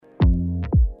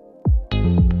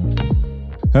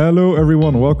Hello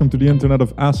everyone, welcome to the Internet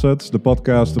of Assets, the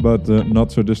podcast about the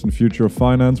not-so-distant future of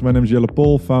finance. My name is Jelle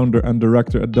Pol, founder and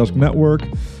director at Dusk Network.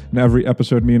 In every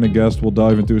episode, me and a guest will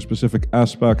dive into a specific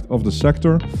aspect of the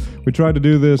sector. We try to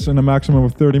do this in a maximum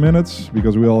of 30 minutes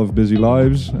because we all have busy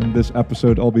lives. In this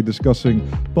episode, I'll be discussing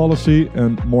policy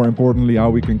and, more importantly,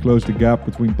 how we can close the gap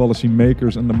between policy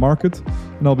makers and the market.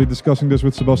 And I'll be discussing this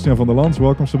with Sebastiaan van der Lans.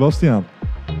 Welcome, Sebastiaan.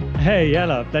 Hey,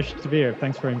 Jelle, pleasure to be here.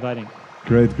 Thanks for inviting.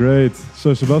 Great.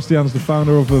 So Sebastiaan is the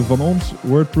founder of Van Ons,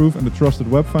 Wordproof and the Trusted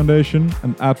Web Foundation,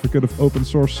 an advocate of open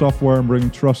source software and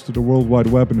bringing trust to the World Wide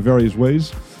Web in various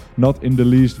ways, not in the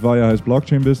least via his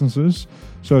blockchain businesses.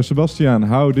 So Sebastiaan,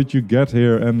 how did you get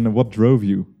here and what drove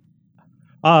you?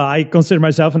 I consider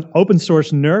myself an open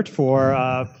source nerd for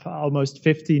almost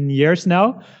 15 years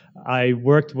now. I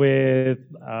worked with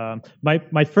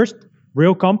my first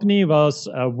real company was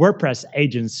a WordPress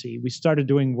agency. We started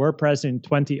doing WordPress in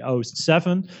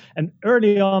 2007. And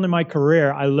early on in my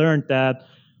career, I learned that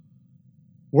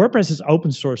WordPress is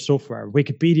open source software.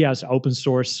 Wikipedia is open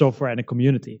source software and a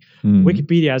community.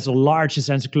 Wikipedia is the largest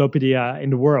encyclopedia in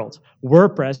the world.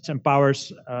 WordPress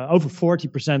empowers over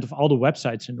 40% of all the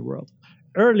websites in the world.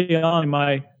 Early on in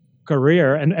my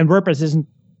career, and WordPress isn't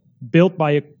built by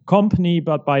a company,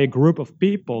 but by a group of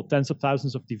people, tens of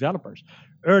thousands of developers.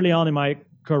 Early on in my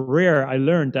career, I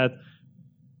learned that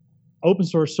open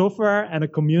source software and a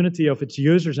community of its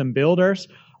users and builders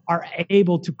are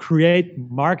able to create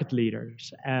market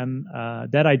leaders. And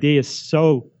that idea is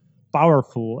so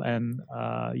powerful. And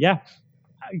I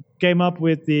came up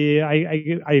with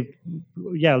I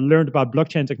learned about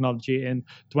blockchain technology in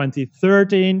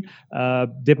 2013,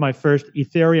 did my first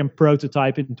Ethereum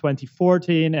prototype in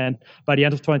 2014, and by the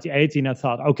end of 2018 I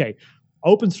thought, okay,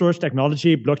 open source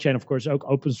technology, blockchain of course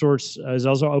open source is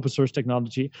also open source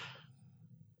technology.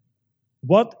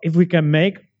 What if we can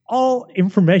make all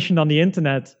information on the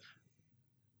internet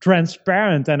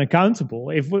transparent and accountable?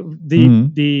 If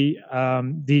the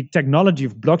technology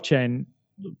of blockchain,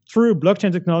 through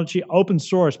blockchain technology, open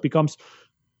source becomes,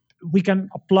 we can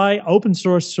apply open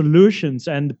source solutions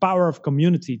and the power of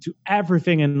community to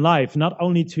everything in life, not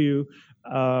only to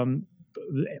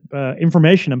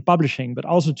information and publishing, but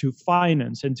also to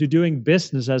finance and to doing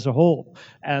business as a whole.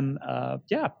 And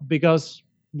because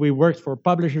we worked for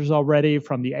publishers already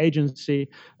from the agency,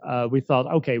 we thought,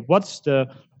 okay, what's the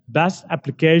best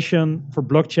application for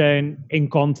blockchain in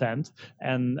content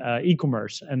and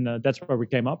e-commerce, and that's where we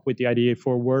came up with the idea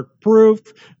for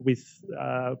Wordproof.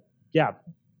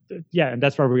 And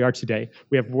that's where we are today.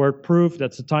 We have Wordproof,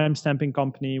 that's a timestamping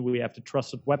company. We have the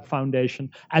Trusted Web Foundation,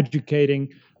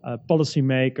 educating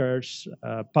policymakers,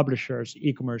 publishers,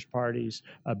 e-commerce parties,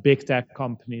 big tech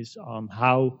companies on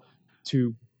how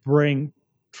to bring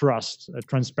trust,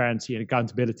 transparency, and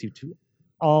accountability to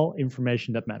all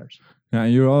information that matters. Yeah,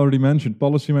 you already mentioned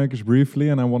policymakers briefly,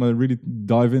 and I want to really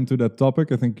dive into that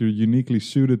topic. I think you're uniquely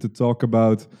suited to talk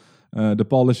about the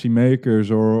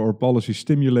policymakers or policy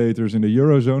stimulators in the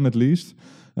Eurozone, at least.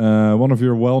 One of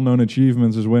your well-known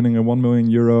achievements is winning a €1 million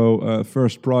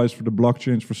first prize for the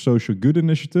Blockchains for Social Good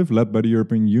initiative led by the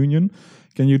European Union.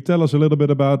 Can you tell us a little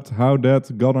bit about how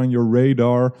that got on your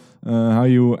radar, how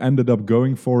you ended up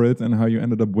going for it, and how you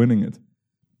ended up winning it?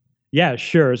 Yeah,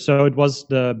 sure. So it was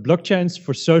the Blockchains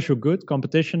for Social Good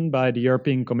competition by the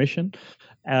European Commission.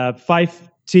 5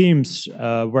 teams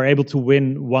were able to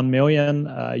win €1 million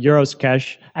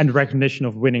cash and recognition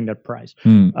of winning that prize.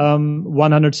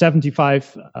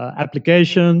 175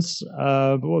 applications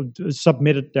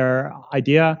submitted their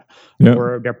idea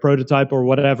or their prototype or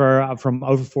whatever from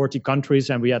over 40 countries,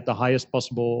 and we had the highest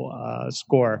possible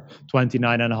score,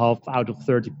 29.5 out of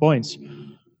 30 points.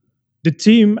 The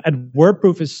team at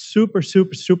Wordproof is super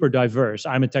diverse.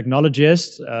 I'm a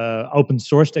technologist, open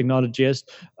source technologist.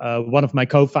 One of my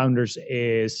co-founders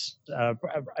is a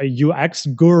UX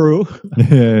guru.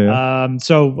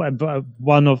 So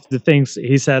one of the things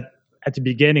he said at the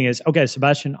beginning is, okay,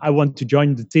 Sebastiaan, I want to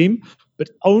join the team,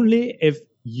 but only if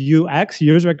UX,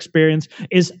 user experience,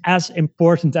 is as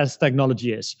important as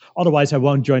technology is. Otherwise, I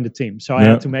won't join the team. So I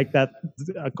had to make that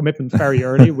commitment very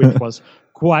early, which was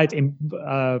quite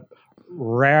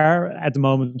rare at the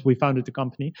moment we founded the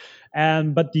company.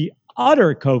 But the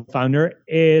other co-founder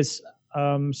is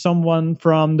someone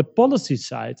from the policy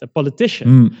side, a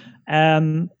politician.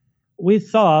 And we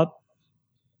thought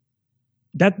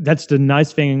that's the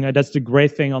nice thing, that's the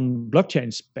great thing on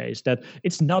blockchain space, that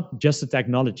it's not just a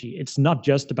technology, it's not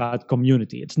just about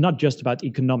community, it's not just about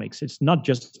economics, it's not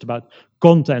just about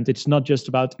content, it's not just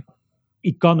about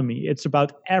economy, it's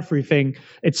about everything.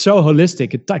 It's so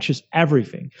holistic, it touches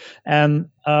everything. And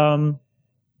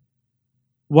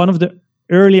one of the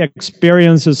early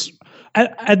experiences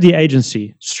At the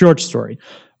agency, short story,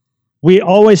 we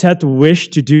always had the wish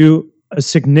to do a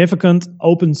significant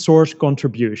open source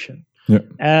contribution. Yeah.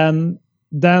 And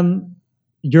then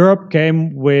Europe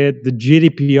came with the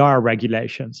GDPR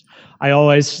regulations. I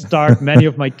always start many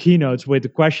of my keynotes with the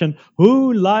question,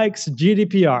 who likes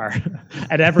GDPR?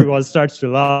 And everyone starts to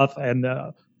laugh. And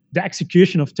the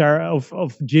execution of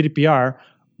GDPR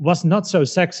was not so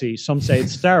sexy. Some say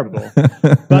it's terrible.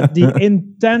 But the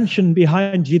intention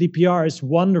behind GDPR is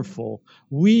wonderful.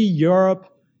 We, Europe,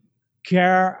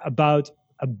 care about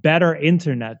a better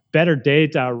internet, better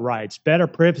data rights, better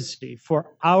privacy for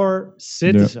our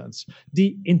citizens. Yeah.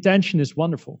 The intention is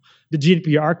wonderful. The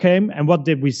GDPR came, and what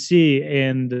did we see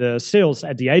in the sales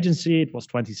at the agency? It was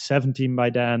 2017 by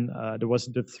then. There was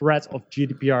the threat of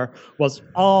GDPR was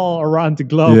all around the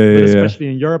globe, but especially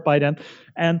in Europe by then.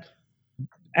 And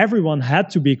everyone had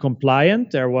to be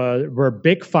compliant. There were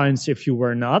big fines if you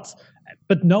were not.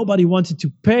 But nobody wanted to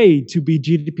pay to be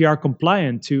GDPR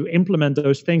compliant, to implement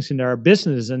those things in their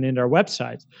business and in their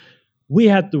website. We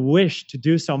had the wish to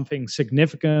do something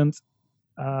significant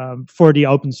for the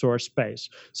open source space.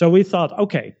 So we thought,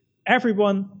 okay,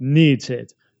 everyone needs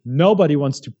it. Nobody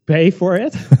wants to pay for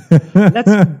it.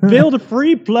 Let's build a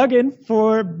free plugin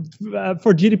for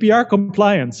GDPR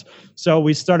compliance. So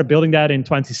we started building that in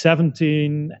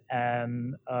 2017,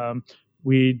 and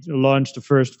we launched the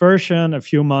first version a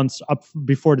few months up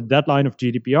before the deadline of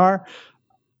GDPR.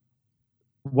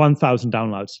 1,000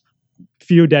 downloads.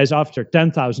 Few days after,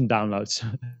 10,000 downloads.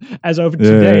 As over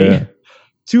today,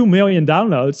 2 million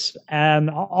downloads and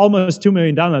almost 2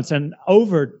 million downloads, and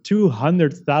over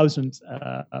 200,000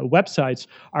 websites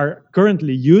are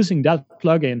currently using that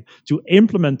plugin to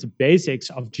implement the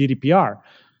basics of GDPR.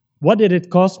 What did it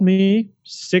cost me?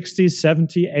 60,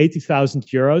 70, 80,000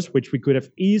 euros, which we could have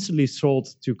easily sold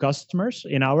to customers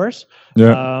in hours.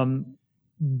 Yeah.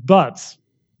 But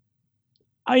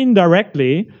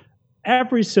indirectly,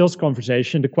 every sales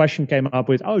conversation, the question came up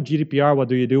with, oh, GDPR, what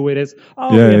do you do with it?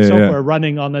 Oh, we have software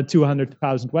running on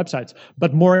 200,000 websites.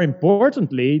 But more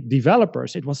importantly,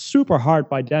 developers. It was super hard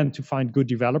by then to find good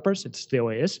developers. It still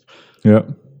is. Yeah.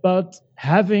 But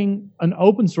having an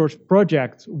open source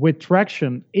project with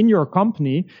traction in your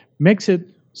company makes it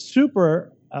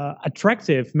super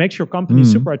attractive, makes your company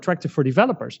super attractive for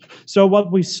developers. So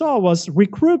what we saw was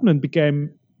recruitment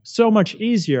became so much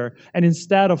easier. And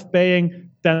instead of paying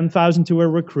 10,000 to a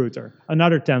recruiter,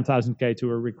 another 10,000K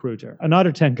to a recruiter,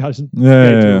 another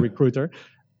 10,000K to a recruiter,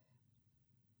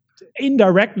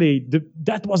 indirectly,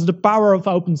 that was the power of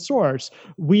open source.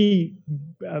 We,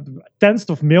 tens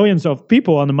of millions of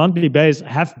people on a monthly basis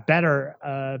have better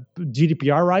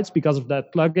GDPR rights because of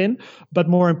that plugin. But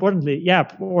more importantly,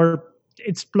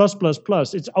 it's plus.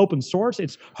 It's open source.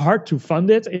 It's hard to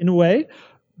fund it in a way.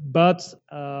 But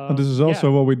this is also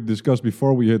what we discussed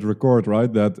before we hit record,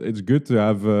 right? That it's good to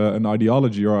have an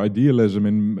ideology or idealism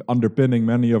in underpinning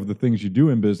many of the things you do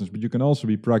in business, but you can also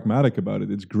be pragmatic about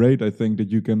it. It's great, I think, that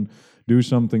you can do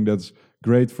something that's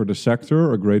great for the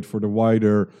sector or great for the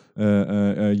wider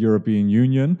European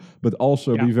Union, but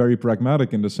also be very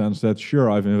pragmatic in the sense that,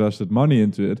 sure, I've invested money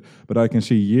into it, but I can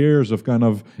see years of kind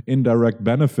of indirect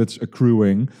benefits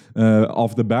accruing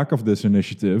off the back of this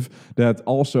initiative that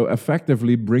also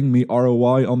effectively bring me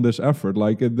ROI on this effort.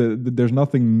 Like there's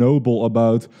nothing noble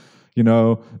about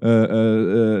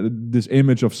this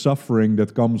image of suffering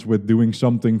that comes with doing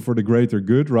something for the greater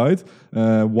good, right?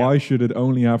 Why should it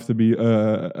only have to be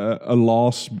a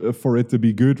loss for it to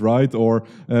be good, right? Or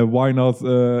why not?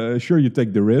 Sure, you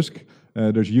take the risk.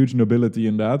 There's huge nobility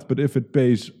in that. But if it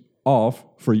pays off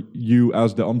for you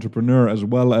as the entrepreneur as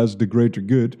well as the greater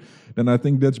good, then I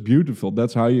think that's beautiful.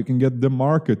 That's how you can get the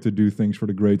market to do things for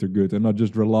the greater good and not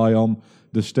just rely on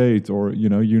the state or,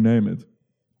 you name it.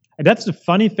 And that's the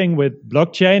funny thing with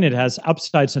blockchain. It has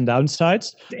upsides and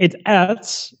downsides. It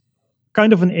adds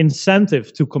kind of an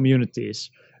incentive to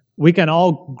communities. We can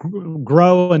all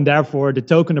grow and therefore the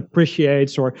token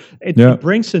appreciates, or it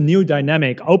brings a new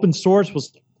dynamic. Open source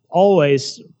was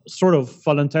always sort of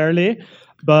voluntarily,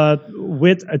 but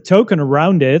with a token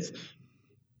around it,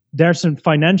 there's a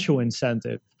financial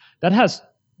incentive. That has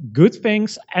good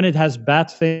things and it has bad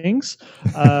things.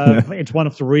 It's one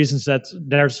of the reasons that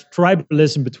there's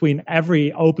tribalism between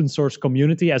every open source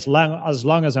community. As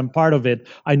long as I'm part of it,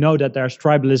 I know that there's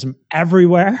tribalism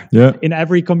everywhere, in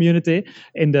every community,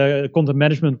 in the content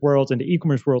management world, in the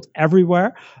e-commerce world,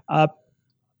 everywhere.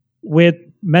 With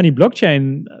many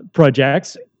blockchain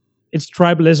projects, it's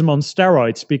tribalism on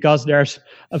steroids because there's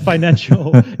a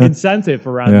financial incentive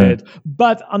around it.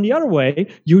 But on the other way,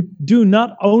 you do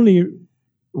not only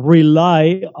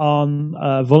rely on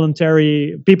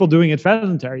voluntary people doing it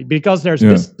voluntary, because there's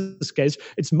business case.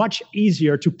 It's much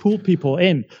easier to pull people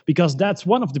in, because that's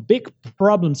one of the big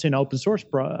problems in open source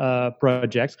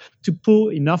projects, to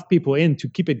pull enough people in to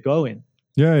keep it going.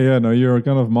 Yeah. No, you're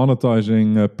kind of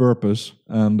monetizing purpose,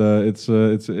 and it's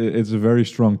a very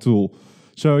strong tool.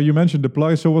 So you mentioned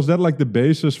deploy. So was that like the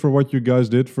basis for what you guys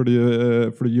did for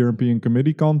the European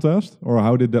Committee contest, or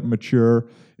how did that mature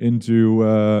into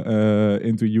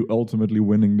you ultimately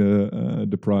winning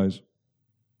the prize?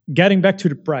 Getting back to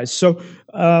the prize, so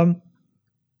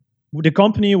the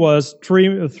company was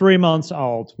three months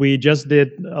old. We just did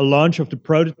a launch of the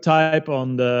prototype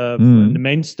on the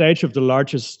main stage of the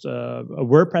largest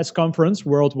WordPress conference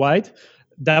worldwide.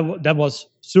 That was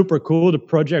super cool. The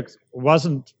project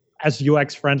wasn't as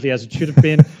UX friendly as it should have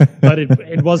been, but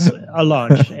it was a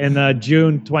launch in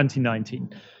June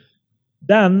 2019.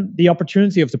 Then the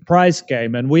opportunity of the prize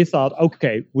came, and we thought,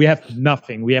 okay, we have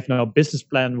nothing. We have no business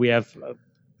plan. We have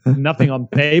nothing on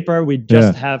paper. We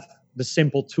just have the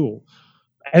simple tool.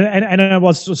 And I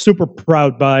was super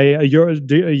proud by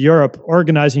Europe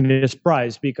organizing this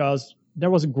prize, because there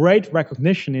was a great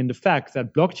recognition in the fact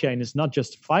that blockchain is not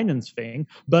just a finance thing,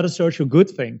 but a social good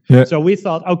thing. Yeah. So we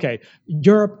thought, okay,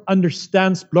 Europe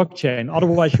understands blockchain.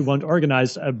 Otherwise, you won't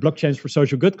organize a blockchains for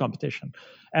social good competition.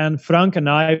 And Frank is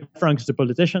the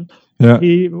politician,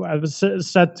 he was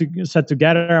set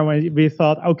together, and we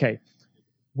thought, okay,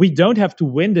 we don't have to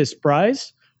win this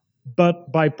prize,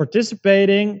 but by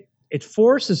participating, it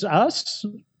forces us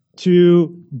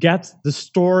to get the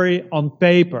story on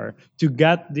paper, to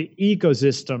get the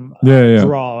ecosystem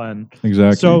drawn.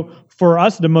 Exactly. So for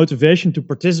us, the motivation to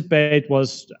participate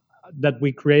was that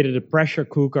we created a pressure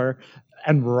cooker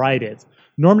and write it.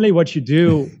 Normally what you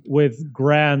do with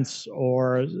grants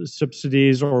or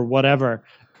subsidies or whatever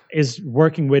is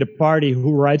working with a party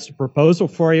who writes the proposal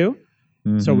for you.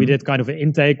 Mm-hmm. So we did kind of an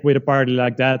intake with a party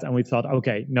like that, and we thought,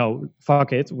 okay, no,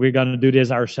 fuck it, we're going to do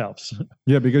this ourselves.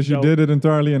 Yeah, because you did it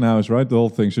entirely in-house, right? The whole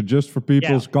thing. So just for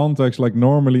people's context, like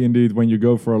normally, indeed, when you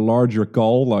go for a larger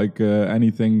call, like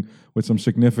anything with some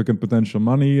significant potential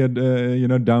money,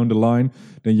 down the line,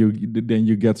 then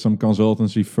you get some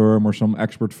consultancy firm or some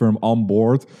expert firm on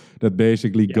board that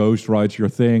basically ghostwrites your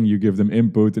thing. You give them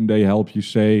input, and they help you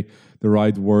say the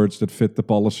right words that fit the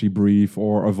policy brief,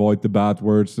 or avoid the bad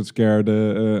words that scare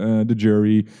the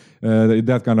jury,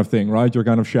 that kind of thing, right? You're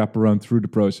kind of chaperoned through the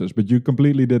process, but you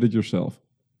completely did it yourself.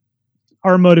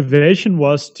 Our motivation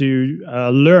was to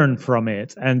learn from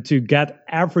it and to get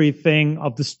everything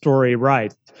of the story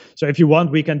right. So if you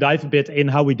want, we can dive a bit in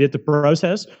how we did the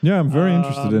process. Yeah, I'm very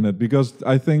interested in it, because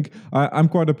I think I'm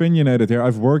quite opinionated here.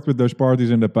 I've worked with those parties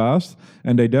in the past,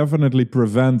 and they definitely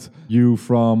prevent you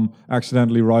from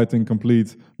accidentally writing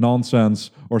complete nonsense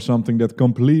or something that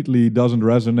completely doesn't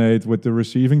resonate with the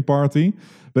receiving party.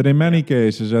 But in many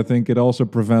cases, I think it also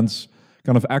prevents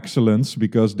kind of excellence,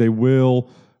 because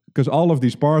because all of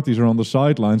these parties are on the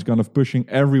sidelines kind of pushing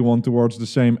everyone towards the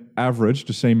same average,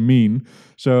 the same mean.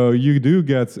 So you do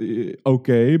get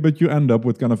okay, but you end up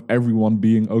with kind of everyone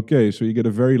being okay. So you get a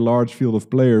very large field of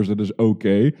players that is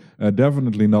okay,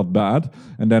 definitely not bad.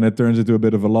 And then it turns into a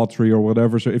bit of a lottery or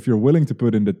whatever. So if you're willing to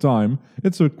put in the time,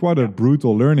 it's quite a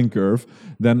brutal learning curve.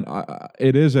 Then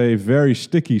it is a very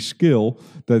sticky skill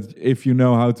that if you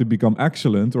know how to become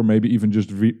excellent, or maybe even just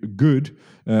good,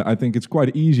 I think it's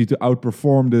quite easy to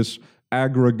outperform this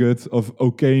aggregate of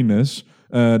okayness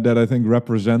that I think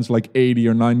represents like 80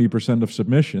 or 90% of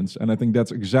submissions. And I think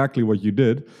that's exactly what you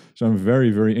did. So I'm very,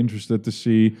 very interested to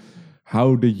see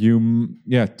how did you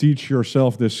teach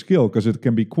yourself this skill, because it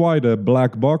can be quite a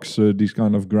black box, these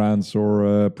kind of grants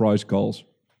or prize calls.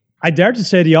 I dare to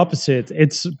say the opposite.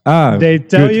 They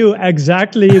tell you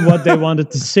exactly what they wanted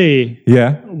to see.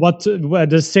 Yeah. What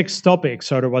the 6 topics.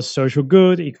 So there was social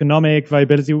good, economic,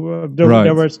 viability.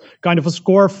 There was kind of a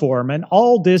score form, and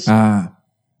all these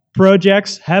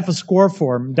projects have a score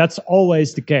form. That's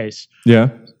always the case. Yeah.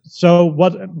 So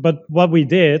what we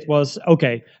did was,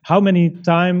 okay,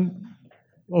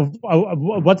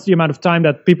 what's the amount of time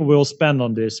that people will spend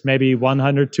on this? Maybe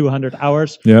 100, 200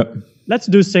 hours. Yeah. Let's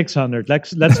do 600.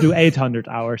 Let's do 800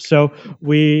 hours. So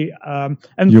we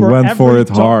and you went for it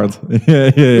hard.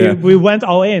 We went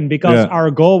all in, because our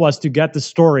goal was to get the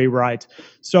story right.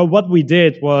 So what we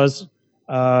did was,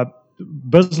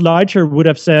 Buzz Lightyear would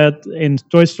have said in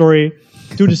Toy Story,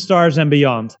 "To the stars and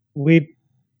beyond." We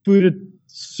put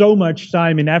so much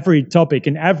time in every topic,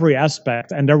 in every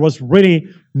aspect, and there was really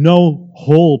no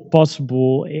hole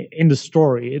possible in the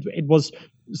story. It was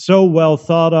so well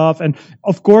thought of, and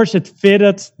of course it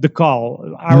fitted the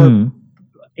call. Our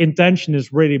intention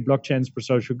is really blockchains for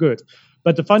social good,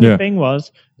 But the funny thing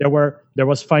was there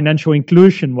was financial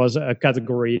inclusion was a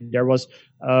category. There was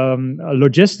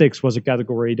logistics was a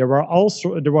category. There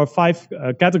were 5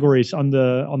 categories on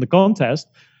the contest,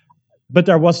 but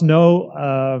there was no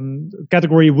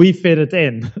category we fitted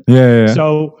in.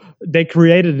 So they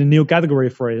created a new category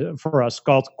for us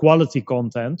called quality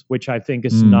content, which I think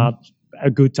is not a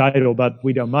good title, but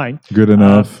we don't mind. Good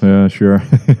enough, yeah, sure.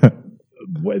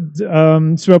 But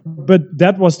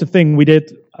that was the thing we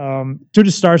did to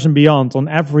the stars and beyond on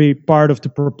every part of the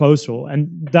proposal, and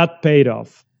that paid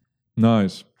off.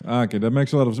 Nice. Okay, that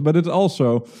makes a lot of sense. But it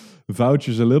also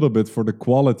vouches a little bit for the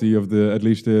quality of at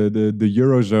least the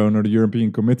Eurozone or the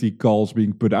European Committee calls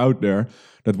being put out there,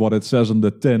 that what it says on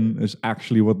the tin is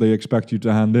actually what they expect you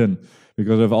to hand in.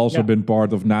 Because I've also been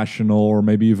part of national or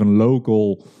maybe even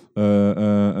local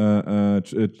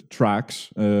tracks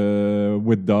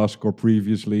with Dusk or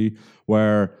previously,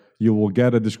 where you will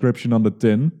get a description on the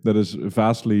tin that is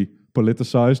vastly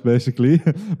politicized, basically,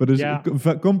 but it's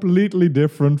completely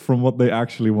different from what they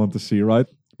actually want to see, right?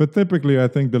 But typically, I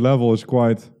think the level is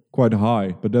quite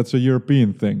high, but that's a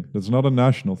European thing. That's not a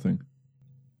national thing.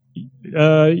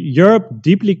 Europe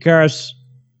deeply cares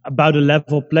about a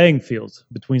level playing field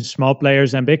between small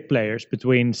players and big players,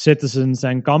 between citizens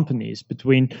and companies,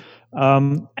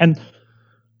 and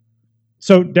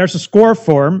so there's a score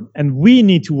form, and we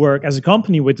need to work as a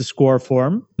company with the score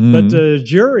form, but the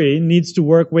jury needs to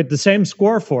work with the same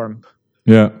score form.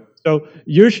 Yeah. So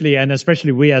usually, and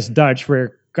especially we as Dutch,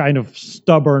 we're kind of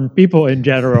stubborn people in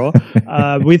general.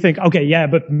 We think, okay, yeah,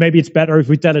 but maybe it's better if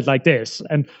we tell it like this.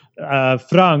 And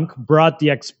Frank brought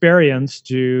the experience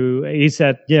he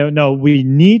said, no, we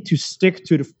need to stick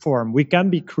to the form. We can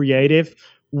be creative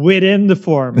within the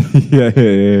form. Yeah.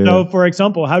 So, for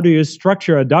example, how do you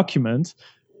structure a document?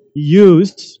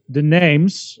 Use the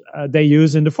names they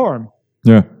use in the form.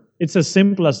 Yeah. It's as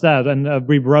simple as that. And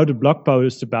we wrote a blog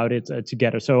post about it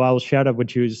together. So I'll share that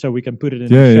with you so we can put it in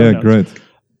the show notes. Great.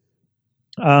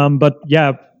 But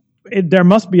there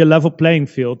must be a level playing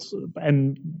field,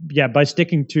 and by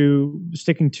sticking to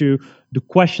the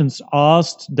questions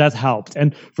asked, that helped.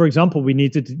 And for example, we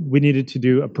needed to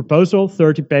do a proposal,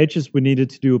 30 pages. We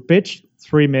needed to do a pitch,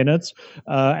 3 minutes,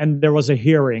 and there was a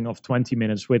hearing of 20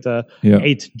 minutes with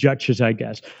 8 judges, I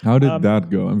guess. How did that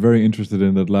go? I'm very interested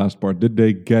in that last part. Did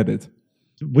they get it?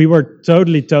 We were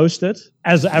totally toasted,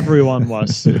 as everyone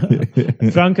was.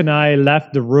 Frank and I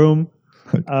left the room.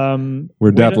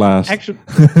 We're dead last. Actually,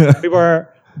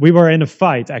 we were in a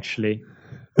fight. Actually,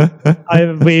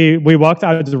 we walked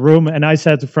out of the room, and I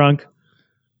said to Frank,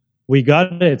 "We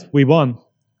got it. We won.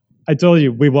 I told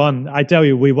you we won. I tell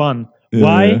you we won.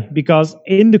 Why? Yeah. Because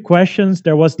in the questions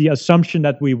there was the assumption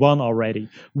that we won already.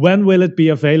 When will it be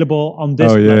available on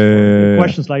this platform? Yeah.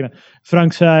 Questions like that.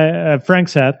 Frank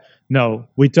said, "No,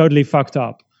 we totally fucked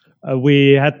up.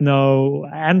 We had no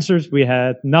answers. We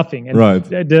had nothing." And right.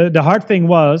 The hard thing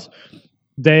was,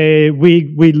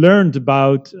 we learned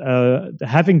about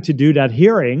having to do that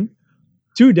hearing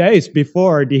 2 days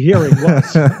before the hearing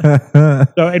was.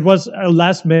 So it was a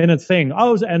last minute thing.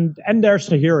 Oh, and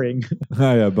there's a hearing.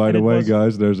 By the way,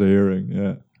 guys, there's a hearing.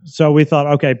 Yeah. So we thought,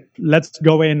 okay, let's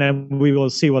go in and we will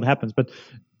see what happens. But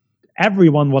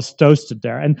everyone was toasted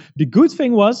there. And the good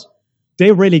thing was,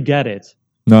 they really get it.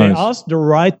 Nice. They asked the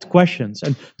right questions,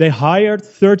 and they hired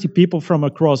 30 people from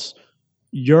across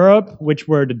Europe, which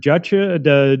were the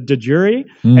jury,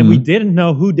 and we didn't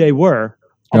know who they were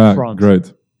up front.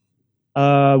 Great.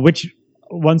 Which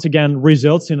once again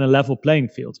results in a level playing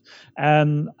field.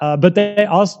 And but they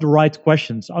asked the right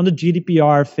questions on the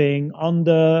GDPR thing, on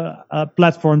the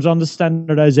platforms, on the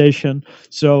standardization.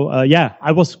 So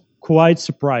I was quite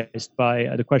surprised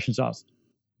by the questions asked.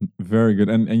 Very good.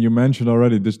 And you mentioned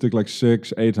already this took like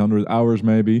 600-800 hours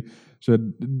maybe. So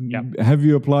have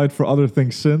you applied for other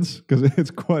things since? Because it's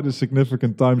quite a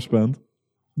significant time spent.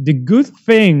 The good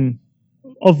thing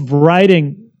of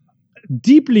writing,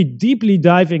 deeply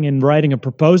diving in writing a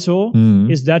proposal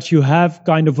is that you have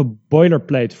kind of a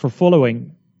boilerplate for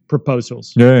following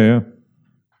proposals. Yeah.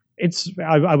 It's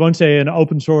I won't say an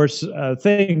open source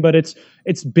thing, but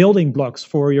it's building blocks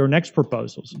for your next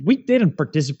proposals. We didn't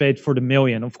participate for the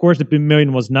million. Of course, the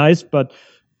million was nice, but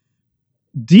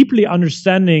deeply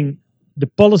understanding the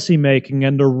policy making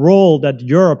and the role that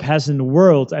Europe has in the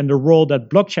world and the role that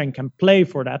blockchain can play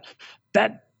for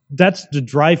that's the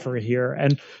driver here.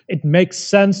 And it makes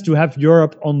sense to have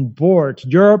Europe on board.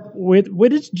 Europe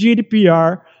with its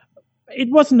GDPR. It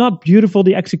was not beautiful,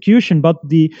 the execution, but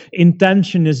the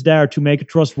intention is there to make it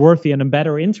trustworthy and a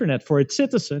better internet for its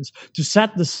citizens, to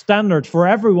set the standard for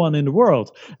everyone in the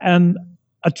world. And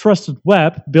a trusted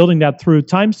web, building that through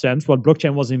timestamps, what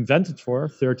blockchain was invented for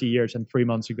 30 years and 3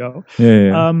 months ago,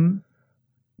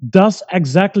 does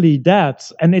exactly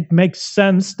that. And it makes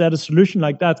sense that a solution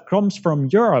like that comes from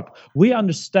Europe. We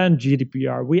understand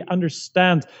GDPR. We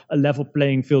understand a level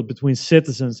playing field between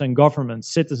citizens and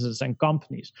governments, citizens and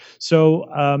companies. So,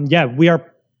 we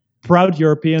are proud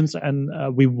Europeans, and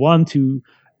we want to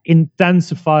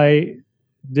intensify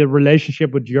the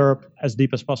relationship with Europe as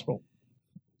deep as possible.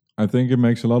 I think it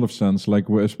makes a lot of sense. Like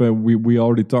we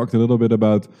already talked a little bit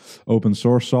about open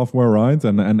source software, right?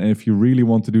 And if you really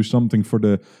want to do something for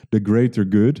the greater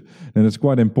good, then it's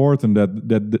quite important that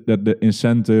the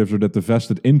incentives or that the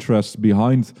vested interests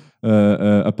behind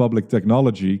a public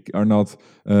technology are not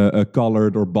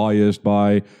colored or biased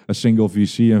by a single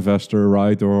VC investor,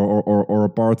 right? Or a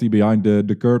party behind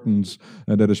the curtains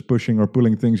that is pushing or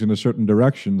pulling things in a certain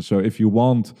direction. So if you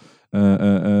want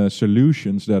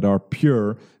solutions that are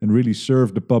pure and really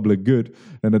serve the public good,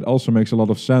 and it also makes a lot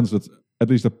of sense that at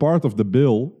least a part of the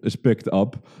bill is picked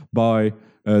up by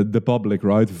the public,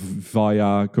 right,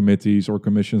 via committees or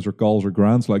commissions or calls or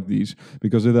grants like these,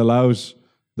 because it allows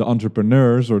the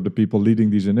entrepreneurs or the people leading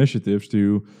these initiatives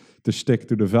to stick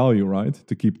to the value, right,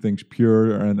 to keep things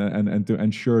pure and to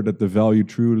ensure that the value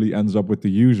truly ends up with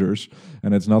the users,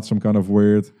 and it's not some kind of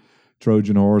weird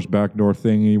Trojan horse backdoor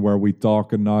thingy where we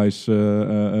talk a nice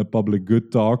public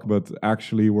good talk, but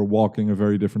actually we're walking a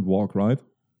very different walk, right?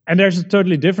 And there's a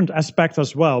totally different aspect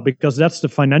as well, because that's the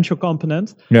financial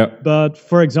component. Yeah. But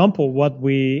for example, what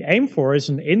we aim for is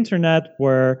an internet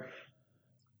where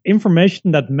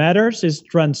information that matters is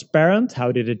transparent.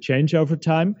 How did it change over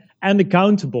time? And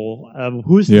accountable.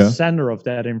 Who's the sender of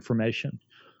that information?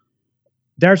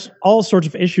 There's all sorts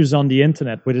of issues on the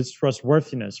internet with its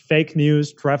trustworthiness. Fake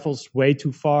news travels way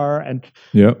too far. And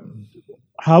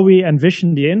how we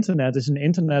envision the internet is an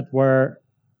internet where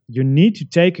you need to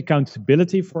take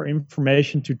accountability for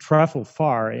information to travel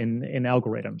far in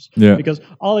algorithms. Yeah. Because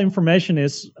all information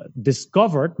is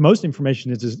discovered, most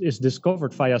information is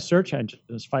discovered via search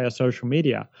engines, via social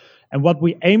media. And what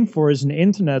we aim for is an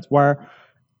internet where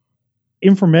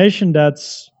information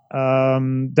that's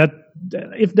that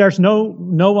if there's no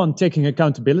one taking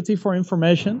accountability for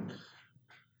information,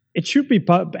 it should be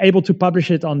able to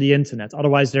publish it on the internet.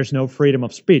 Otherwise, there's no freedom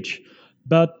of speech.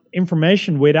 But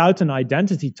information without an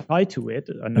identity tied to it,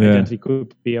 an identity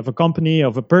could be of a company,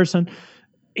 of a person,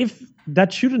 if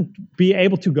that shouldn't be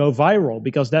able to go viral,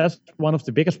 because that's one of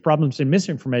the biggest problems in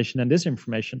misinformation and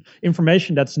disinformation.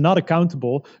 Information that's not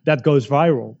accountable, that goes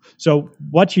viral. So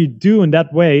what you do in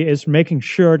that way is making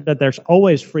sure that there's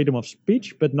always freedom of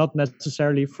speech, but not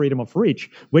necessarily freedom of reach,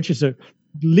 which is a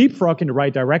leapfrog in the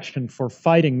right direction for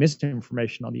fighting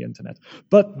misinformation on the internet.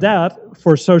 But that,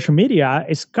 for social media,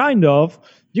 is kind of,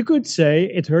 you could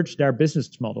say, it hurts their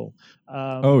business model.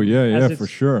 For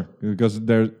sure. Because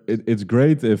it's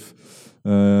great if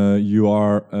you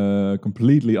are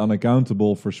completely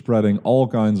unaccountable for spreading all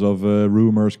kinds of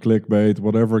rumors, clickbait,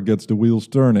 whatever gets the wheels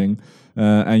turning,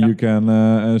 and you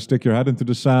can stick your head into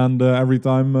the sand every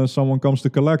time someone comes to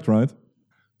collect, right?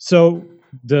 So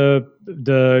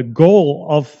the goal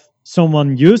of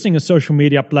someone using a social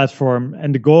media platform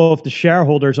and the goal of the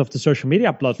shareholders of the social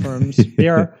media platforms, they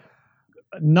are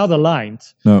not aligned.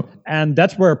 No. And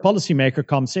that's where a policymaker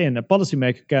comes in. A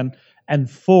policymaker can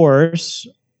enforce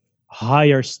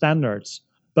higher standards.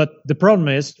 But the problem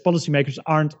is policymakers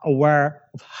aren't aware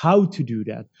of how to do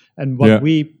that. And what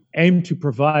we aim to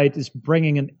provide is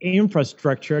bringing an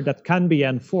infrastructure that can be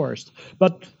enforced.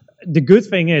 But the good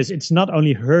thing is it's not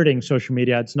only hurting social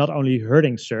media, it's not only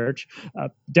hurting search.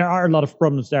 There are a lot of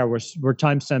problems there where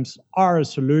timestamps are a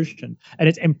solution, and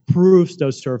it improves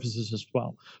those services as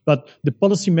well. But the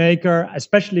policymaker,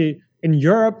 especially in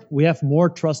Europe, we have more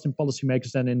trust in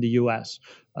policymakers than in the US.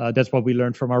 That's what we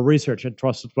learned from our research at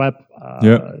Trusted Web,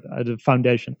 the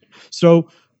foundation. So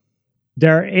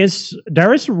there is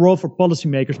a role for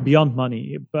policymakers beyond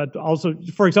money, but also,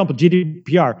 for example,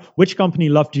 GDPR. Which company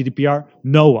loved GDPR?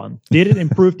 No one. Did it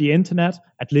improve the internet?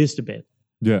 At least a bit.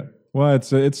 Yeah. Well,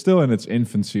 it's still in its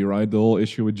infancy, right? The whole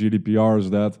issue with GDPR is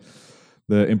that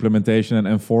the implementation and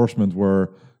enforcement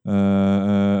were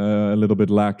a little bit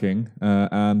lacking,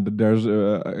 and there's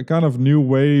a kind of new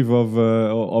wave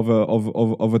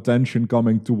of attention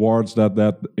coming towards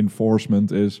that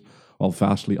enforcement is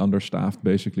vastly understaffed,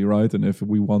 basically, right? And if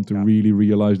we want to really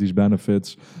realize these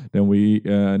benefits, then we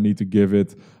need to give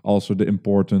it also the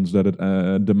importance that it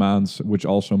demands, which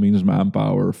also means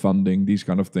manpower, funding, these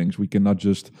kind of things. We cannot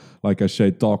just, like I say,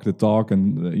 talk the talk.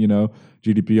 And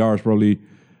GDPR is probably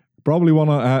Probably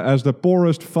has the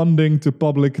poorest funding to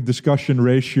public discussion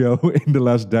ratio in the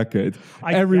last decade.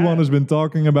 Everyone has been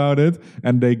talking about it,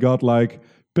 and they got like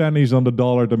pennies on the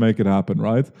dollar to make it happen,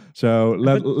 right? So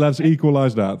let's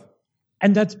equalize that.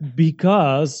 And that's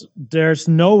because there's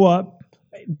no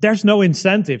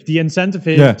incentive. The incentive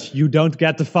is you don't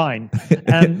get the fine.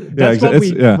 And that's what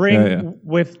we bring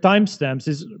with timestamps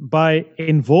is by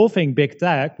involving big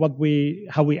tech,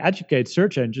 how we educate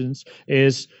search engines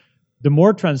is the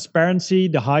more transparency,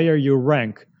 the higher you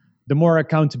rank. The more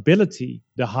accountability,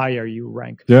 the higher you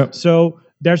rank. Yeah. So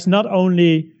there's not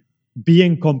only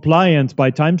being compliant by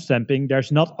timestamping,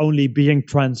 there's not only being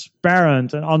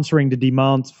transparent and answering the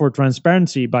demand for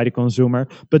transparency by the consumer,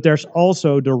 but there's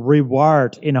also the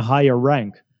reward in a higher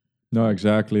rank. No,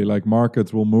 exactly. Like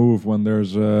markets will move when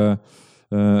there's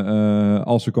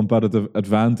also competitive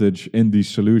advantage in these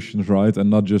solutions, right?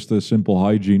 And not just a simple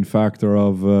hygiene factor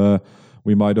of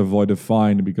we might avoid a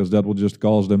fine, because that will just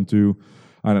cause them to,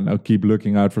 I don't know, keep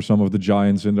looking out for some of the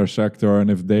giants in their sector. And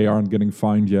if they aren't getting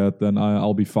fined yet, then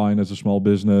I'll be fine as a small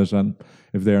business. And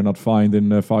if they are not fined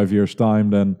in 5 years' time,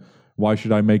 then why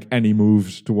should I make any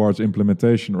moves towards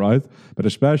implementation, right? But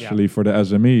especially for the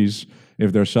SMEs,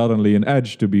 if there's suddenly an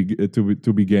edge to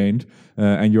be gained,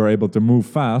 and you're able to move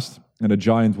fast, and a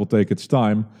giant will take its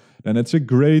time, then it's a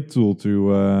great tool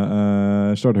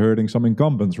to start hurting some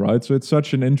incumbents, right? So it's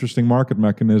such an interesting market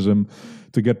mechanism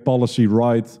to get policy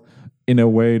right in a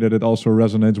way that it also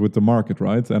resonates with the market,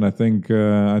 right? And I think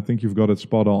you've got it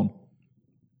spot on.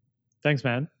 Thanks,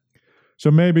 man. So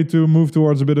maybe to move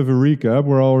towards a bit of a recap,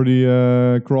 we're already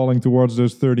crawling towards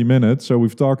those 30 minutes. So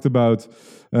we've talked about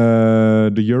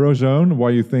the Eurozone, why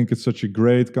you think it's such a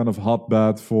great kind of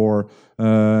hotbed for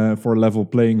a level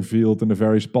playing field and the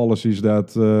various policies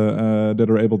that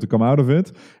are able to come out of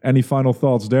it. Any final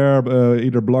thoughts there,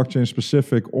 either blockchain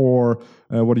specific or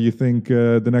what do you think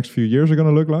the next few years are going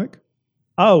to look like?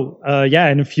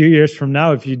 In a few years from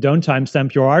now, if you don't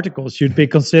timestamp your articles, you'd be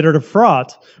considered a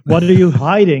fraud. What are you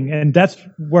hiding? And that's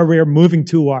where we're moving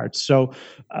towards. So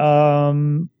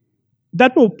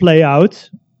that will play out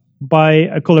by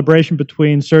a collaboration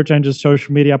between search engines,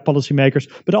 social media, policymakers,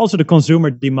 but also the consumer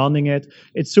demanding it.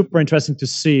 It's super interesting to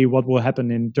see what will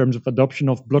happen in terms of adoption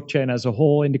of blockchain as a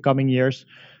whole in the coming years.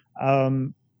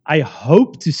 I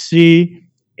hope to see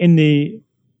in the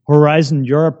Horizon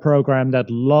Europe program that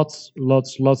lots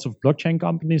of blockchain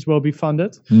companies will be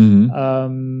funded.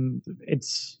 Mm-hmm.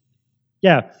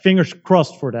 Fingers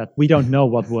crossed for that. We don't know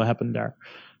what will happen there.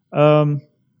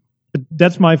 But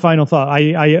that's my final thought.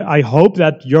 I hope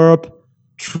that Europe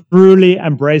truly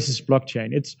embraces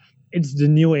blockchain. It's the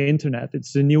new internet.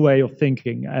 It's the new way of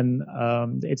thinking, and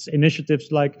it's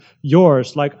initiatives like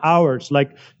yours, like ours.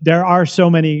 Like there are so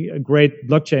many great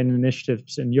blockchain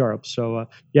initiatives in Europe. So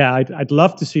I'd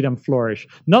love to see them flourish.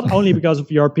 Not only because of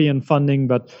European funding,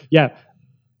 but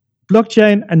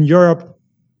blockchain and Europe.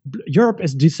 Europe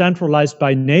is decentralized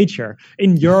by nature.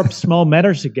 In Europe, small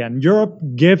matters again. Europe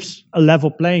gives a level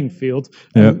playing field.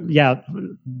 And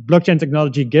blockchain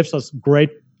technology gives us great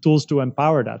tools to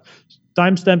empower that.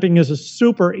 Timestamping is a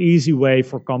super easy way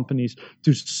for companies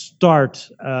to start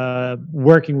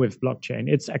working with blockchain.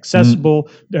 It's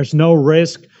accessible. There's no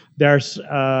risk. There's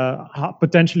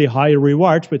potentially higher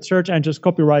rewards with search engines,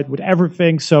 copyright, with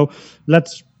everything. So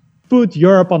let's put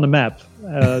Europe on the map.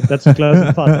 That's a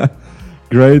closing thought.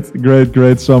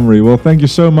 Great summary. Well, thank you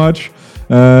so much.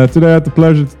 Today I had the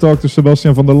pleasure to talk to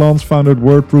Sebastiaan van der Lans, founder at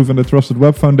WordProof and the Trusted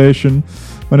Web Foundation.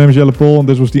 My name is Jelle Pol, and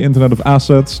this was the Internet of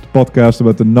Assets, the podcast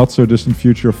about the not so distant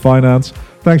future of finance.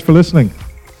 Thanks for listening.